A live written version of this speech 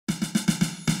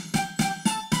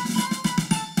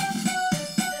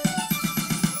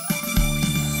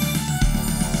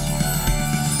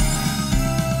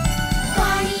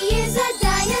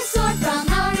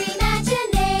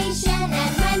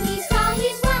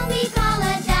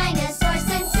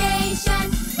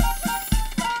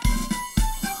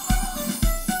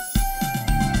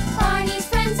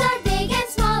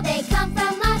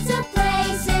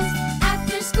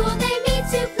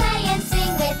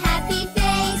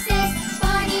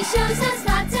shows us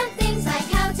lots of things like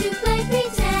how to play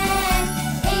pretend,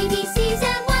 ABCs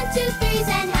and 1, 2, 3s,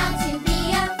 and how to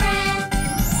be a friend.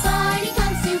 Barney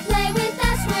comes to play with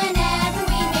us whenever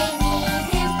we may need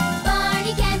him.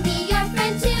 Barney can be your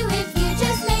friend too if you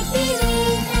just make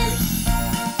believe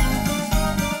him.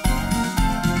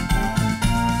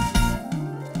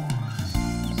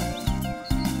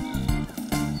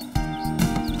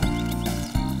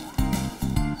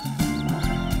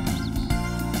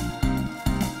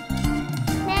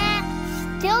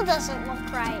 Nah, still doesn't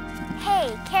look right.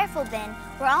 Hey, careful, Ben.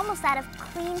 We're almost out of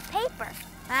clean paper.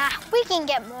 We can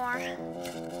get more.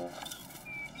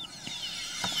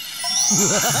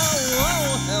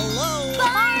 Whoa, hello.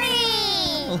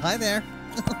 Barney! Oh, hi there.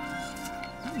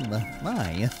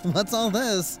 My, what's all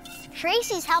this?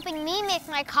 Tracy's helping me make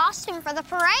my costume for the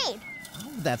parade.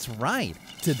 Oh, that's right.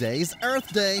 Today's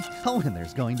Earth Day. Oh, and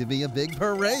there's going to be a big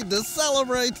parade to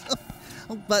celebrate.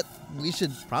 Oh, but we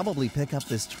should probably pick up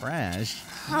this trash.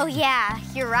 Oh, yeah,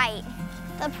 you're right.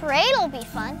 The parade will be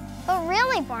fun. But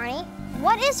really, Barney,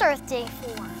 what is Earth Day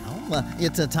for? Oh,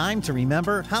 it's a time to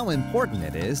remember how important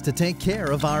it is to take care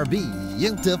of our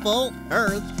beautiful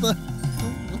Earth.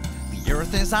 The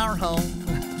Earth is our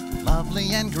home,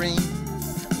 lovely and green.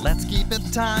 Let's keep it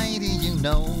tidy, you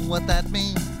know what that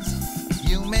means.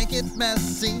 You make it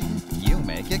messy, you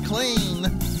make it clean.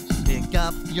 Pick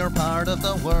up your part of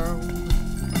the world.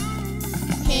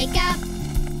 Pick up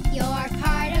your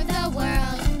part of the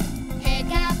world. Pick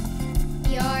up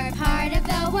your part of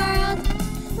the world.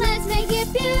 Let's make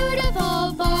it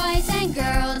beautiful, boys and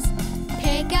girls.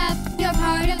 Pick up your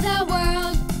part of the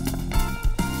world.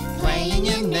 Playing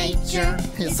in nature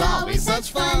is always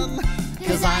such fun.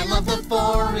 'Cause I love the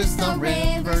forest, the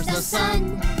rivers, the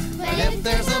sun. But if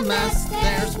there's a mess,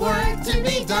 there's work to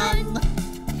be done.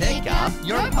 Pick up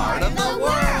your part of the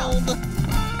world.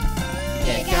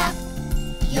 Pick up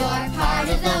your part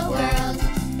of the world.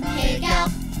 Pick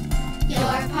up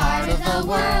your part of the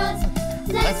world.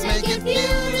 Let's make it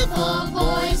beautiful,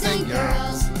 boys and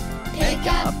girls. Pick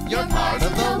up your part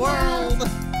of the world.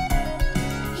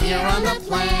 Here on the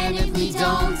planet we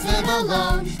don't live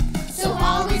alone, so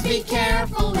always be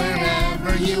careful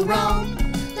wherever you roam.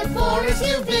 The forest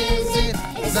you visit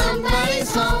is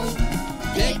somebody's home.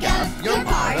 Pick up your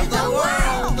part of the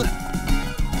world.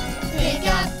 Pick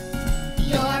up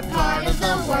your part of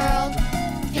the world.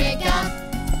 Pick up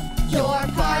your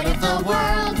part of the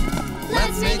world.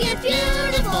 Let's make it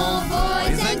beautiful,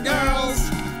 boys and girls.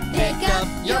 Pick up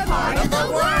your part of the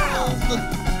world.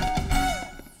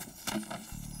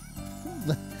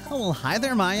 Oh, hi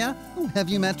there, Maya. Oh, have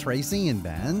you met Tracy and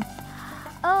Ben?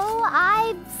 Oh,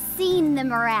 I've seen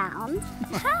them around.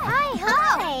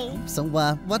 Hi. So,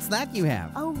 what's that you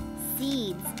have? Oh,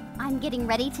 seeds. I'm getting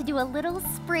ready to do a little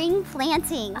spring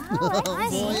planting. Oh,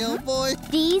 boy, oh, boy.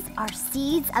 These are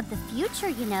seeds of the future,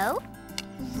 you know.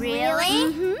 Really?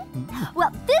 Mm-hmm.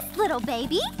 Well, this little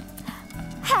baby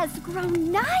has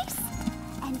grown nice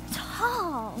and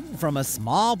tall. From a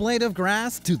small blade of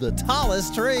grass to the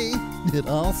tallest tree, it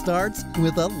all starts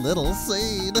with a little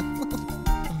seed.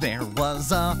 There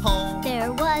was a hole.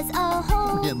 There was a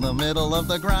hole In the middle of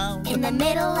the ground. in the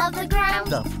middle of the ground.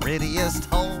 The prettiest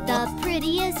hole The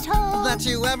prettiest hole that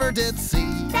you ever did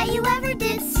see. that you ever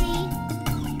did see.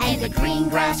 And the green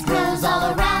grass grows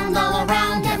all around,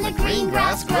 and the green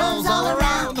grass grows all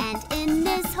around. And in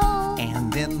this hole,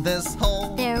 And in this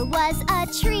hole, there was a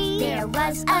tree. There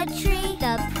was a tree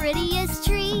The prettiest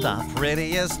tree the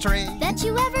prettiest tree. that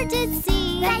you ever did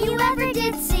see. that you ever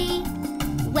did see.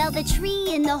 Well, the tree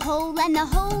in the hole and the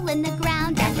hole in the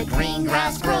ground. And the green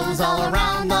grass grows all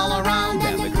around,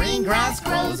 And the green grass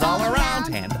grows all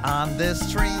around. And on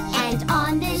this tree, And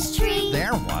on this tree,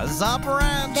 there was a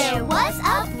branch. there was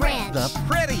a branch. The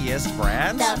prettiest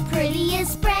branch The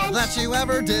prettiest branch that you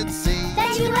ever did see.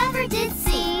 that you ever did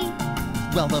see.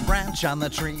 Well, the branch on the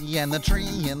tree, and the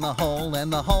tree in the hole,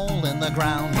 and the hole in the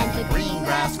ground. And the green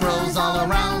grass grows all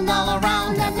around,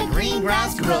 and the green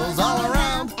grass grows all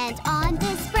around. And on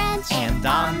this branch, And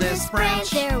on this branch,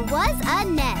 there was a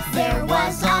nest. there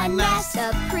was a nest.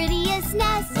 The prettiest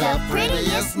nest. The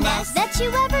prettiest nest that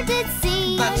you ever did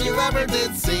see. that you ever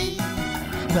did see.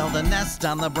 Well, the nest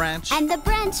on the branch, And the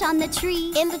branch on the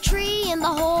tree. In the tree, in the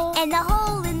hole. And the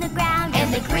hole in the ground.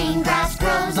 And the green grass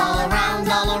grows all around,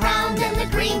 and the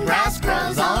green grass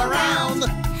grows all around.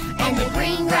 And the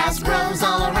green grass grows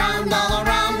all around,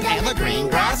 and the green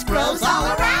grass grows all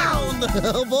around.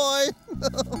 Oh boy!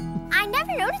 I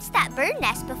never noticed that bird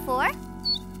nest before.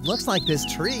 Looks like this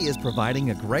tree is providing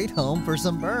a great home for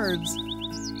some birds.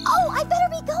 Oh, I better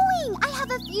be going. I have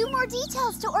a few more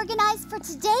details to organize for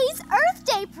today's Earth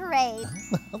Day parade.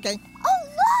 Okay. Oh,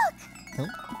 look!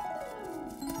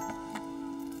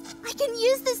 can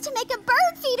use this to make a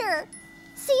bird feeder.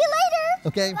 See you later.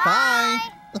 Okay, bye.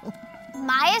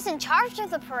 Maya's in charge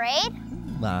of the parade.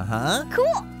 Uh-huh.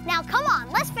 Cool. Now come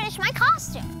on, let's finish my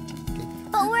costume.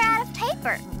 But we're out of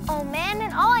paper. Oh man,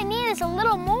 and all I need is a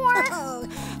little more.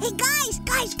 Hey guys,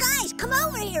 come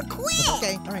over here quick.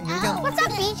 Okay, all right, here we go. What's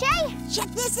up, BJ? Check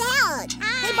this out.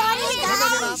 Hey Barney, hey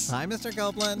guys. Hi, Mr.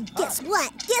 Copeland. Guess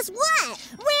what?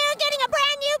 We're getting a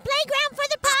brand new playground for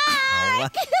the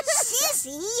park.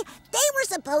 Sissy, they were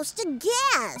supposed to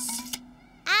guess.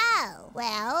 Oh,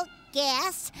 well,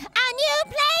 guess a new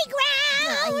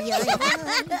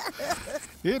playground.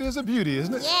 It is a beauty,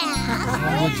 isn't it?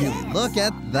 Yeah. Would you look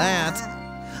at that?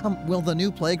 Will the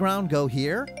new playground go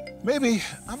here? Maybe.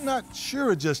 I'm not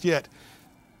sure just yet.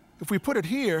 If we put it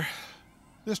here,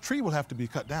 this tree will have to be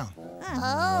cut down.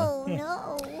 Oh,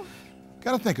 no.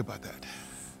 Gotta think about that.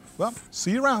 Well,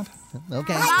 see you around.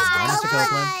 Okay. Bye, Mr.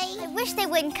 Copeland. I wish they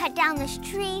wouldn't cut down this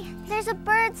tree. There's a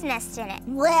bird's nest in it.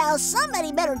 Well,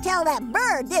 somebody better tell that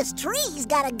bird this tree's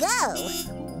gotta go.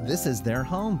 This is their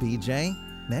home, BJ.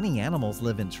 Many animals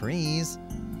live in trees.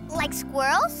 Like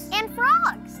squirrels and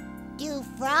frogs. Do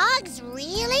frogs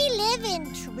really live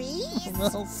in trees?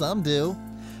 Well, some do.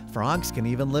 Frogs can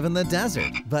even live in the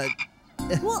desert, but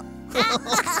Well,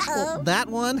 that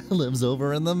one lives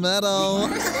over in the meadow.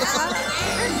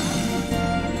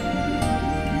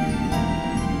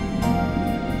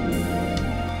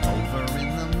 Over in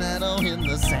the meadow, in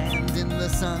the sand, in the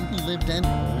sun, lived an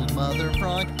old mother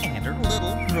frog and her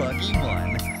little froggy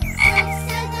one. Croak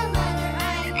said the mother,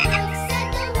 croak said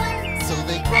the one. So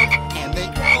they croaked and they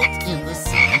croaked in the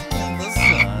sand, in the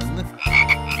sun.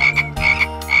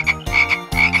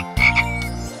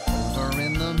 Over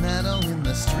in the meadow, in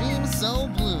the stream so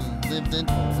blue, lived an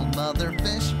old mother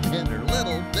fish and her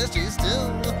little fishies too.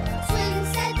 Swim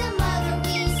said the mother,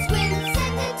 we swim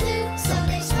said the two. So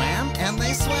they swam and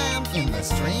they swam in the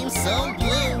stream so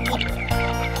blue.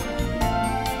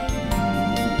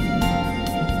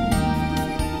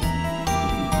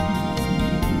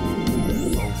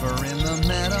 Over in the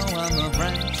meadow on the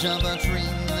branch of a tree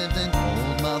lived an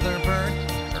old mother bird,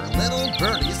 her little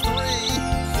birdies three.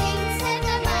 Sing said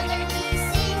the mother, we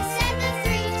sing said the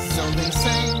three. So they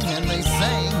sang and they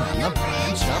sang on the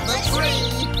branch of the tree.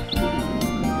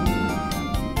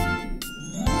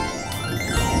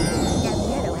 that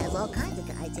meadow has all kinds of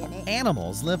guys in it.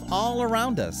 Animals live all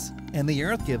around us, and the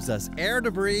earth gives us air to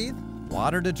breathe,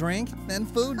 water to drink, and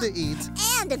food to eat.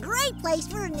 And a great place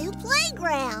for a new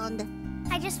playground.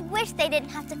 I just wish they didn't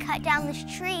have to cut down this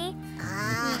tree.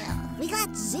 We got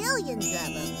zillions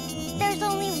of them. There's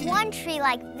only one tree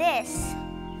like this.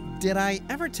 Did I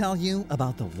ever tell you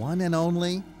about the one and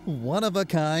only,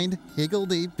 one-of-a-kind,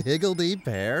 higgledy-piggledy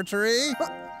pear tree?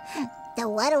 The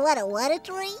what a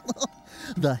tree?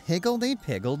 The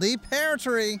higgledy-piggledy pear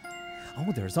tree.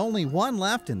 Oh, there's only one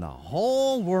left in the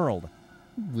whole world.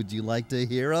 Would you like to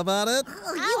hear about it?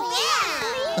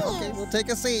 Oh, yeah. Okay, we'll take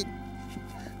a seat.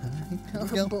 All right, here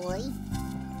we Oh, go. boy.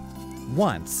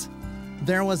 Once,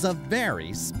 there was a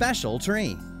very special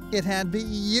tree. It had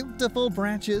beautiful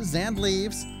branches and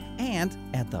leaves, and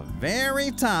at the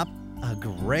very top, a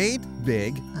great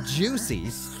big, juicy,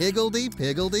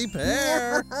 higgledy-piggledy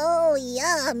pear. Oh,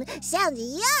 yum. Sounds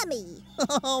yummy.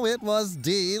 Oh, it was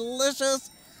delicious.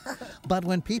 But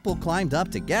when people climbed up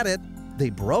to get it, they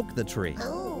broke the tree.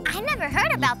 Oh. I never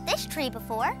heard about this tree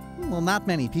before. Well, not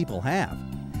many people have.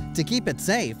 To keep it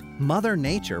safe, Mother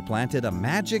Nature planted a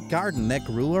magic garden that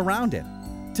grew around it,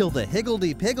 till the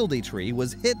higgledy-piggledy tree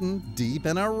was hidden deep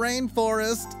in a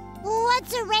rainforest.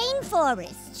 What's a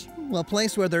rainforest? A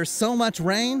place where there's so much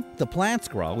rain, the plants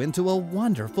grow into a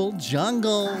wonderful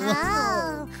jungle.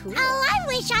 Oh, cool. Oh, I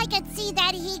wish I could see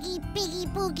that higgy piggy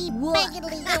boogie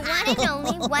biggly. The one and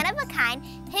only one-of-a-kind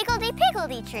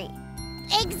higgledy-piggledy tree.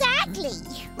 Exactly.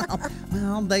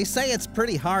 Well, they say it's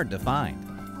pretty hard to find.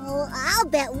 Oh, I'll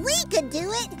bet we could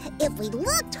do it if we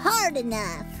looked hard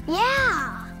enough.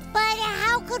 Yeah. But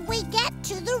how could we get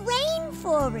to the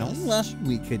rainforest? Well,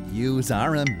 we could use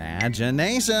our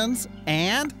imaginations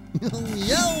and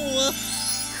yo!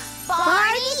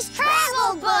 Barney's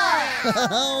Travel Book!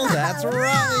 Oh, that's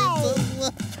right!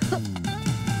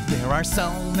 There are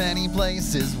so many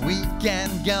places we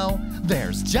can go.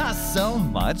 There's just so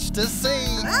much to see.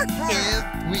 If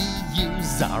we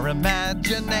use our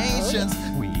imaginations,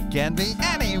 we can be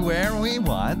anywhere we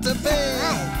want to be.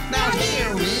 Now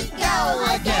here we go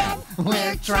again.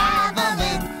 We're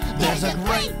traveling. There's a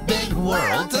great big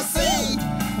world to see.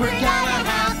 We're gonna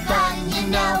have fun, you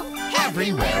know,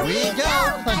 everywhere we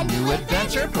go. A new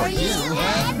adventure for you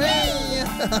and me.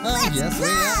 Yes, we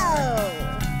are.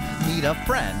 Meet a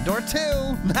friend or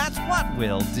two, that's what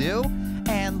we'll do.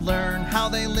 and learn how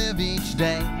they live each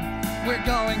day. We're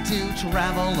going to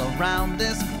travel around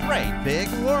this great big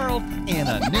world in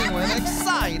a new and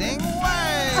exciting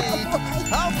way.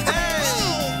 Okay,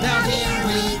 now here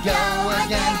we go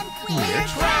again. We're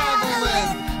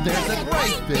traveling. There's a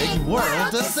great big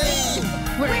world to see.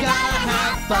 We're gonna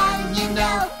have fun, you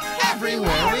know,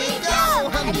 everywhere we go.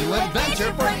 A new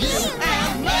adventure for you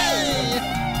and me.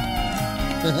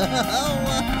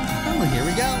 Oh, here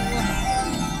we go.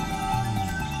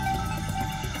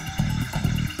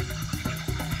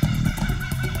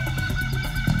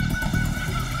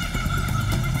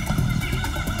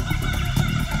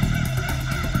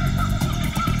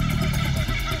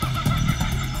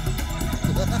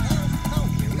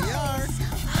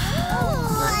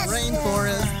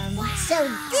 Rainforest. So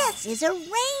this is a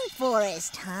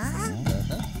rainforest, huh?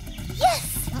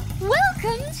 Yes!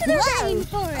 Welcome to the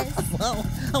rainforest.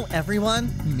 Oh,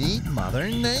 everyone, meet Mother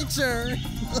Nature.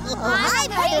 Hi,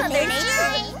 Mother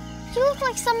Nature. You look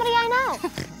like somebody I know.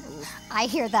 I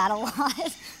hear that a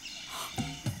lot.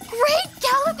 Great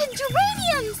galloping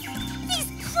geraniums! These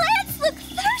plants look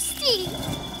thirsty!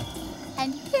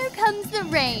 And here comes the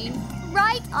rain,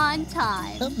 right on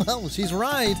time. Well, she's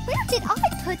right. Where did I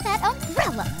put that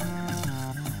umbrella?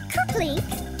 Kerplink.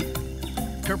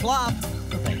 Kerplop.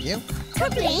 Thank you.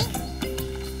 Kerplink.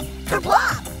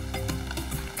 Kerplop.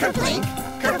 Kerplink.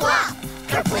 Kerplop.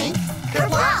 Kerplink.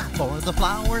 Kerplop. For the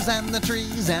flowers and the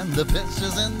trees and the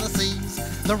fishes in the seas,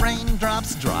 the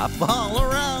raindrops drop all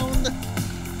around.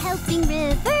 Helping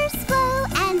rivers flow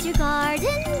and your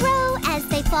garden grow as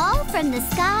they fall from the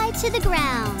sky to the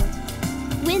ground.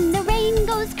 When the rain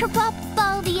goes kerplop,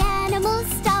 all the animals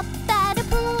stop at a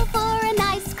pool for a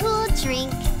nice cool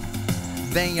drink.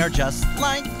 They are just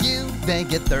like you, they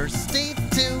get thirsty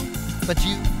too, but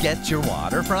you get your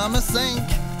water from a sink.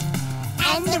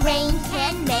 And the rain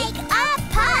can make a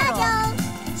puddle,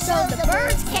 so the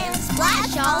birds can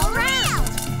splash all around.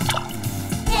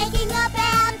 Taking a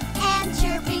bath and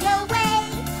chirping away,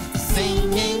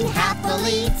 Singing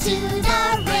happily to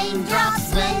the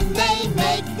raindrops when they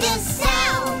make this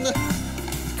sound.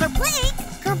 kerplink,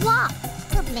 kerplop,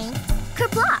 kerplink,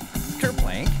 kerplop,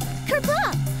 Kerplink.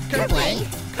 kerplop, Kerplink.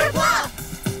 kerplop.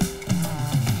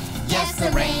 Yes, the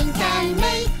rain can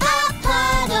make a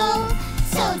puddle,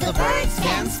 so the birds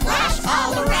can splash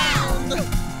all around.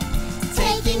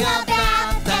 Taking a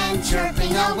bath and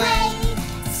chirping away,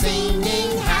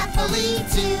 singing happily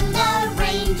to the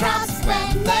raindrops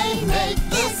when they make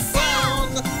this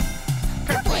sound.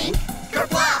 Kerplink,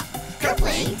 kerplop,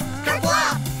 kerplink,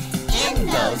 kerplop. In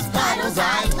those puddles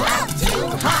I love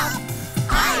to hop.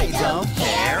 I don't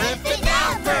care if it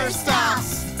never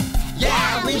stops.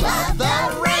 Yeah, we love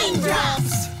the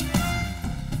raindrops.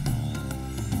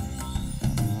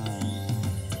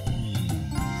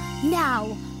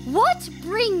 Now, what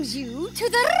brings you to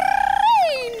the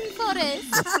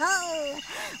rainforest? Oh,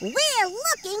 we're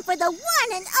looking for the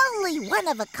one and only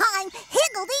one-of-a-kind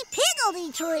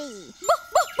higgledy-piggledy tree.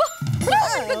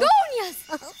 Flowering begonias!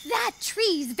 That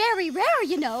tree's very rare,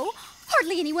 you know.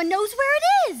 Hardly anyone knows where it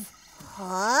is.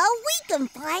 Oh, we can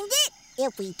find it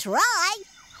if we try.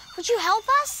 Would you help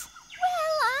us?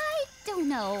 Well, I don't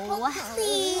know.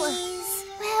 Please.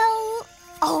 Well,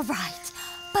 all right.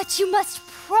 But you must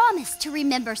promise to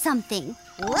remember something.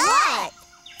 What?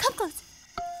 Come close.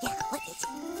 Yeah, what is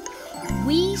it?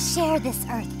 We share this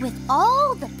earth with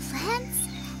all the plants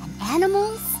and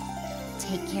animals.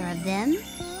 Take care of them,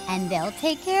 and they'll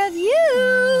take care of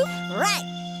you. Right.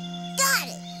 Got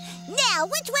it. Now,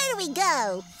 which way do we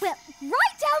go? Well,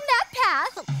 right down that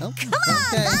path. Oh, Come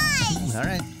on, guys. All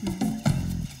right.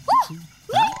 Oh,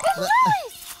 look,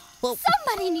 guys! Whoa.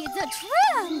 Somebody needs a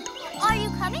trim. Are you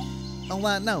coming?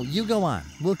 Oh, no, you go on.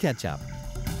 We'll catch up.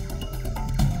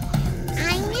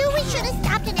 I knew we should have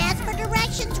stopped and asked for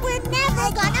directions. We're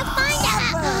never gonna find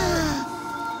out.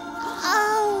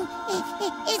 Oh,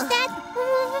 is that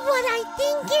what I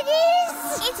think it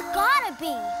is? It's gotta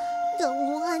be. The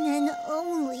one and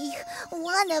only,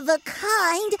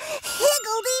 one-of-a-kind,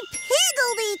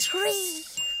 higgledy-piggledy tree.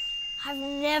 I've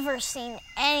never seen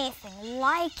anything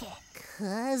like it.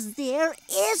 'Cause there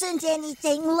isn't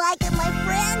anything like it, my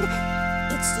friend.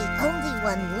 It's the only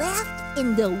one left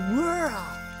in the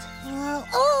world.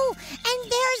 Oh,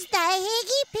 and there's the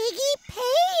higgy-piggy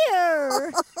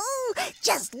pear.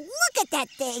 Just look at that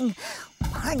thing.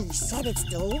 Barney said it's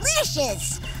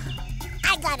delicious.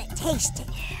 I gotta taste it.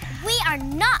 We are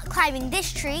not climbing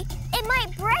this tree. It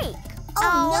might break.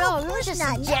 Oh, no, we were of just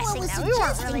course not. No one suggesting was that. We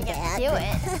weren't really suggesting gonna that. do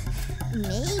it.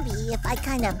 Maybe if I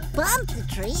kind of bump the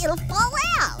tree, it'll fall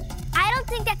out. I don't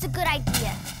think that's a good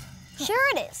idea. Sure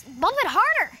it is. Bump it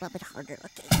harder. Rub it harder,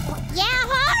 okay. Yeah,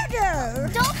 harder!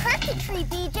 Don't hurt the tree,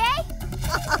 BJ.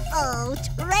 Oh,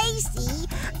 Tracy,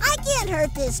 I can't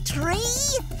hurt this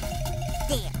tree.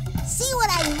 There, see what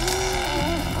I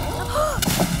mean?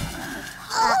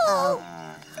 Uh-oh.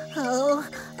 Oh.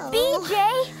 BJ,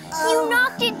 you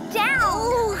knocked it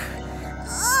down.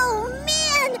 Oh,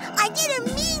 man, I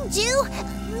didn't mean to.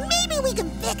 Maybe we can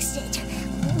fix it.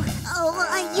 Oh,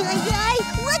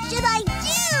 what should I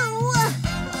do?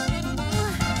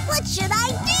 What should I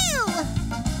do?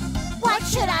 What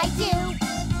should I do?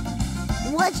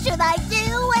 What should I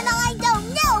do when I don't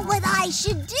know what I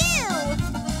should do?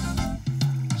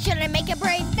 Should I make a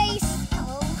brave face?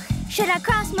 Oh. Should I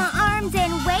cross my arms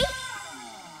and wait?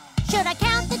 Should I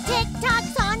count the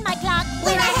tick-tocks on my clock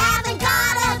when I haven't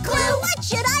got a clue? What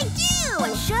should I do?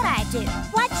 What should I do?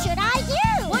 What should I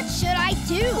do? What should I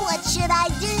do? What should I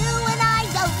do when I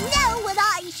don't know what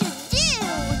I should do?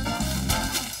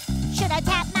 Should I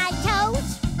tap my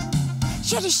toes?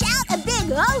 Should I shout a big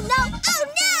oh no, oh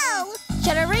no?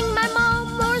 Should I ring my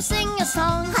mom or sing a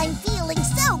song? I'm feeling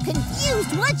so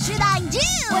confused. What should I do?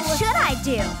 What should I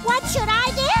do? What should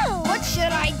I do? What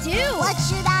should I do? What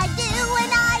should I do when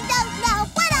I don't know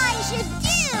what I should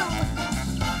do?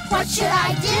 What should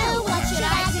I do? What should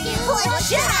I do? What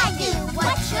should I do?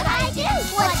 What should I do?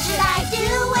 What should I do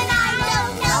when I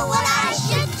don't know what I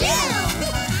should do?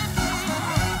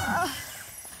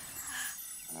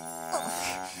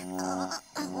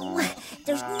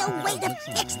 There's no way to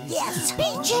fix this.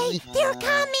 BJ, they're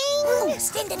coming.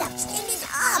 Stand it up, stand it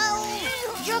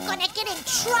up. You're gonna get in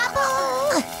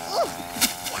trouble.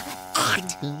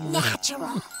 Act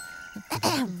natural.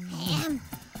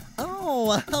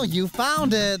 Oh, you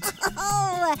found it.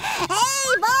 Oh,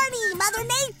 hey, Barney, Mother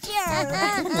Nature.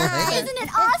 Isn't it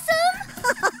awesome?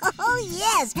 Oh,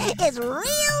 yes, it's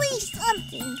really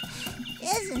something,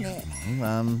 isn't it?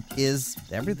 Is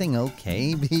everything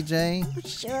okay, BJ?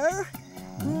 Sure.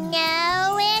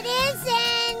 No, it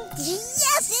isn't.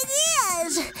 Yes, it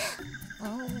is.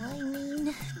 Oh, I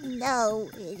mean, no,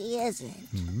 it isn't.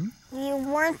 You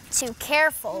weren't too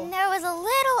careful. There was a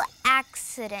little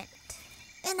accident.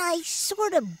 And I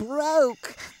sort of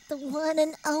broke the one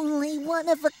and only one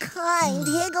of a kind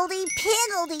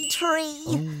higgledy-piggledy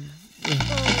tree.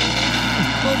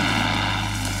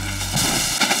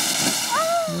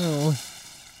 Oh.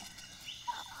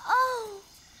 Oh,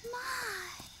 my.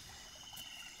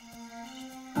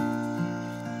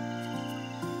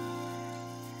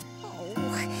 Oh,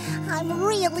 I'm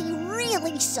really,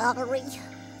 really sorry.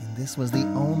 And this was the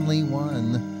only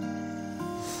one.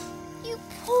 You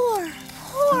poor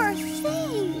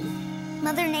thing.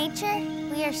 Mother Nature,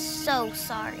 we are so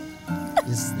sorry.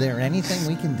 Is there anything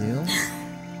we can do?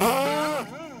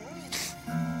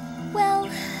 Well,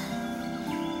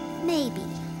 maybe.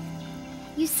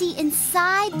 You see,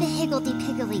 inside the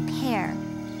higgledy-piggledy pear,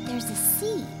 there's a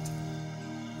seed.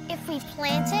 If we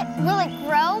plant it, will it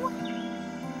grow?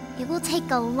 It will take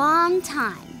a long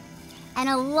time and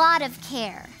a lot of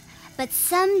care. But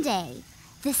someday,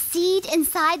 the seed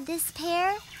inside this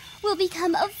pear will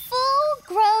become a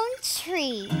full-grown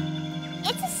tree.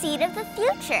 It's a seed of the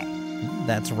future.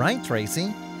 That's right,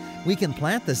 Tracy. We can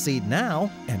plant the seed now,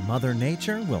 and Mother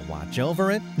Nature will watch over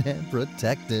it and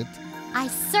protect it. I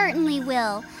certainly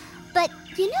will. But,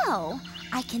 you know,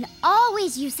 I can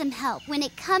always use some help when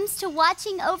it comes to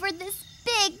watching over this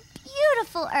big,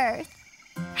 beautiful Earth.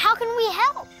 How can we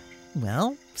help?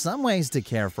 Well, some ways to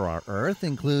care for our Earth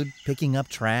include picking up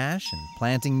trash and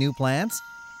planting new plants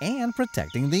and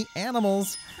protecting the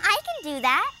animals. I can do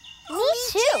that. Me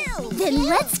too. Then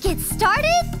let's get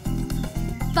started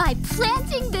by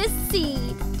planting this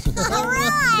seed. All right.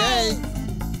 Okay.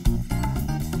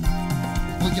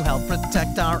 Will you help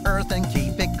protect our Earth and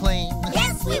keep it clean?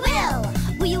 Yes, we will.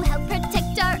 Will you help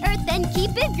protect our Earth and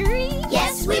keep it green?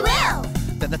 Yes, we will.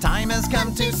 Then the time has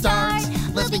come to start.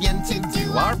 Let's begin to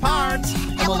do our part.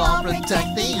 And we'll all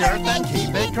protect the Earth and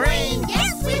keep it green.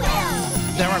 Yes, we will.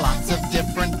 There are lots of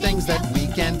different things that we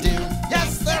can do.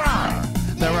 Yes, there are.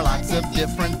 There are lots of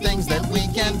different things that we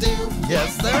can do.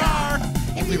 Yes, there are.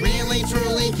 If we really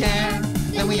truly care,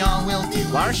 then we all will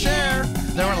do our share.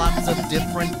 There are lots of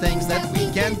different things that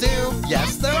we can do.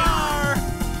 Yes, there are.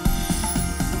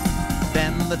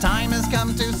 Then the time has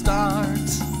come to start.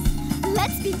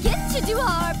 Let's begin to do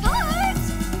our part.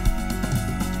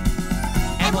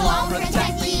 And we'll all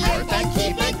protect the Earth and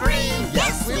keep it green.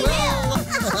 Yes, we will.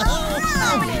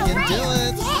 We can do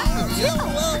it.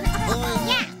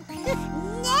 Yeah.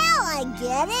 Now I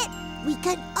get it. We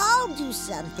can all do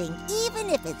something, even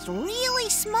if it's really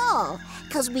small,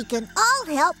 because we can all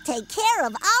help take care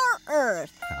of our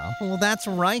Earth. Oh, that's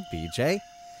right, BJ.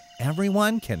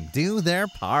 everyone can do their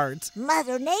part.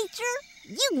 Mother Nature,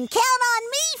 you can count on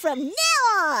me from now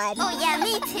on. Oh, yeah,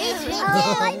 me too.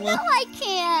 Oh, I know I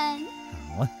can.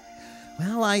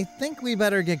 Well, I think we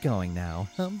better get going now.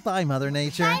 Bye, Mother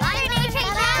Nature. Bye, Mother Nature.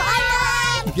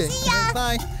 Bye. Okay, See ya.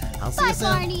 bye. I'll see Bye, you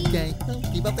soon. Barney. Okay,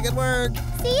 keep up the good work.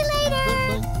 See you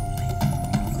later.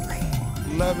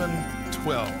 11,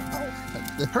 12.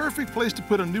 The perfect place to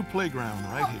put a new playground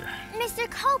right here. Mr.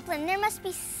 Copeland, there must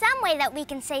be some way that we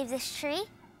can save this tree.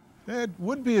 It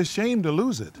would be a shame to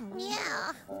lose it.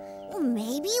 Yeah. Well,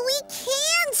 maybe we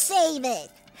can save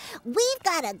it. We've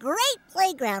got a great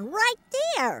playground right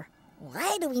there.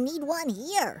 Why do we need one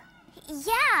here?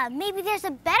 Yeah, maybe there's a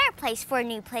better place for a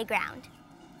new playground.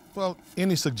 Well,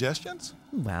 any suggestions?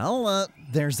 Well,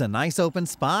 there's a nice open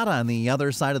spot on the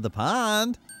other side of the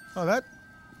pond. Oh, that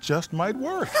just might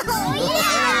work.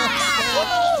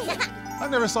 I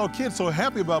never saw kids so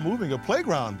happy about moving a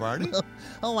playground, Barney.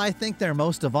 Oh, I think they're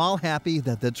most of all happy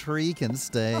that the tree can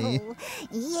stay. Oh,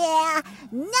 yeah,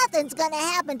 nothing's gonna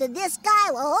happen to this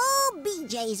guy while old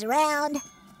BJ's around.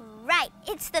 Right,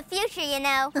 it's the future, you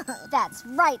know. That's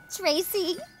right,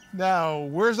 Tracy. Now,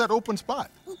 where's that open spot?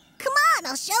 Come on,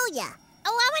 I'll show you.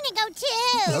 Oh, I want to go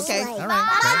too. This Okay, way. all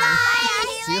right.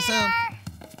 Bye. See you soon.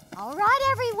 All right,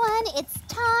 everyone, it's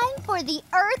time for the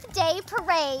Earth Day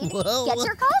Parade. Whoa. Get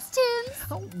your costumes.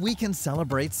 Oh, we can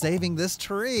celebrate saving this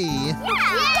tree.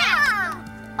 Yeah!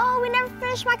 Oh, we never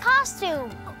finished my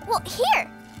costume. Well, here,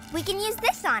 we can use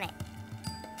this on it.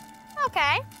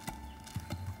 Okay.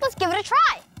 Let's give it a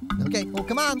try. Okay, well,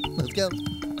 come on. Let's go.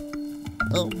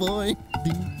 Oh, boy.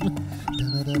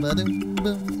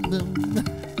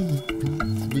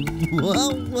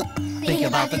 Whoa. Think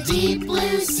about the deep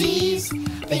blue seas.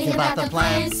 Think about the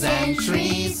plants and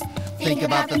trees. Think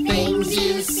about the things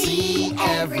you see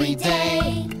every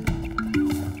day.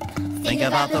 Think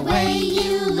about the way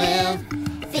you live.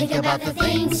 Think about the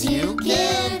things you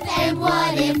give. And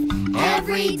what if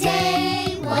every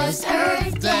day was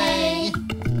Earth Day?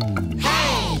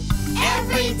 Hey!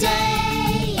 Every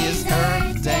day is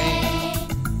Earth Day.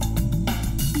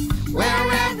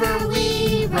 Wherever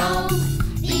we roam,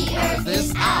 the Earth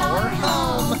is our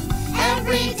home.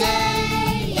 Every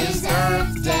day is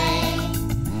Earth Day.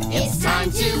 It's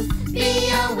time to be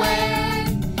aware.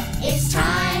 It's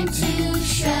time to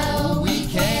show we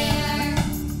care.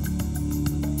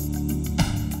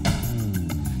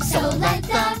 So let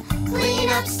the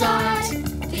cleanup start.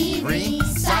 Be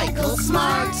recycle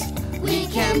smart. We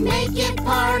can make it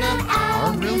part of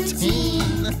our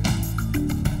routine.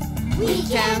 We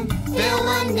can fill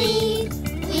a need.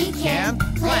 We can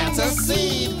plant a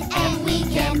seed. And we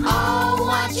can all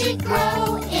watch it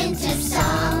grow into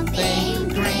something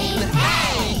green.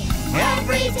 Hey!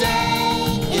 Every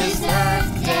day is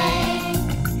Earth Day.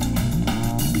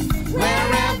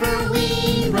 Wherever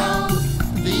we roam,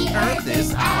 the Earth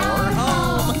is our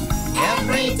home.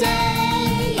 Every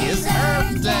day is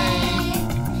Earth Day.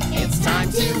 It's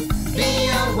time to be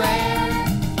aware.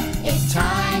 It's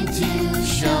time to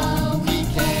show we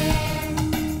care.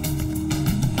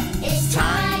 It's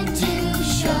time to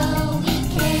show we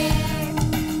care.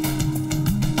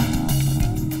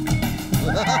 Oh,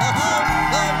 boy.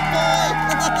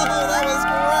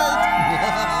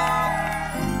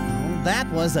 That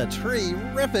was a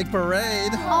terrific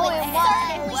parade. Oh, it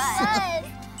was.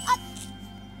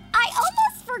 I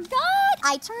almost forgot.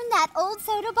 I turned that old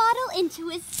soda bottle into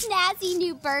a snazzy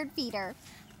new bird feeder.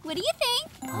 What do you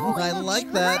think? Oh, I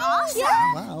like that. Awesome.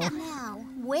 Wow. Now,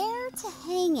 where to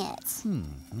hang it?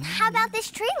 How about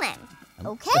this tree limb?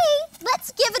 Okay,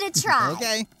 let's give it a try.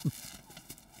 Okay.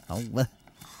 Oh, you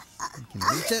can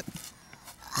reach it.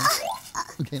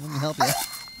 Okay, let me help you.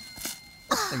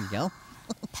 There you go.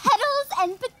 Petals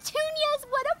and petunias,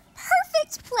 what a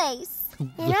perfect place.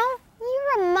 You know, you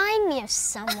remind me of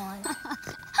someone.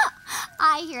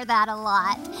 I hear that a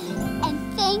lot.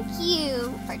 And thank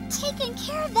you for taking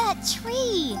care of that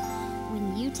tree.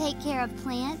 When you take care of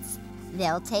plants,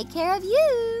 they'll take care of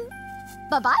you.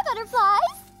 Bye-bye,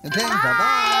 butterflies. Okay,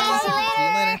 bye-bye. See you See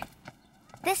you later.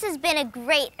 This has been a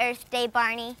great Earth Day,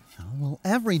 Barney. Oh, well,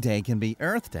 every day can be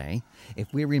Earth Day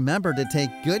if we remember to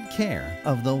take good care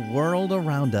of the world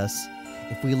around us.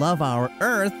 If we love our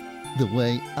Earth the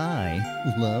way I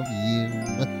love you.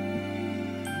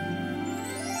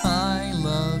 I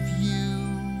love you,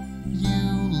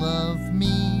 you love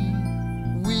me.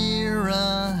 We're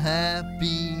a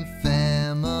happy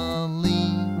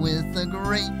family with a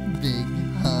great big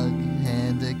hug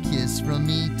and a kiss from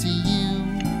me to you.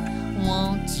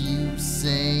 Won't you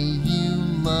say you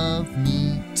love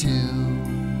me too?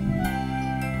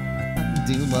 I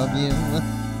do love you.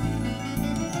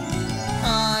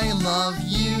 I love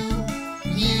you.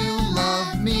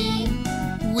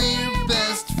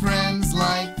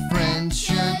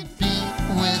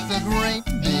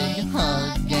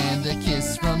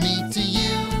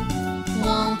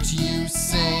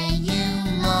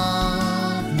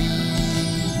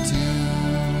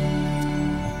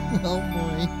 Oh,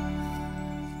 boy.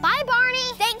 Bye,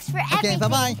 Barney. Thanks for everything. Okay,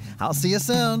 bye-bye. I'll see you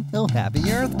soon. Oh,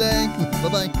 happy Earth Day.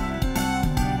 Bye-bye.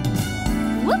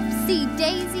 Whoopsie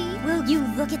daisy. Will you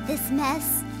look at this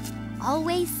mess?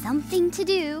 Always something to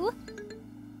do.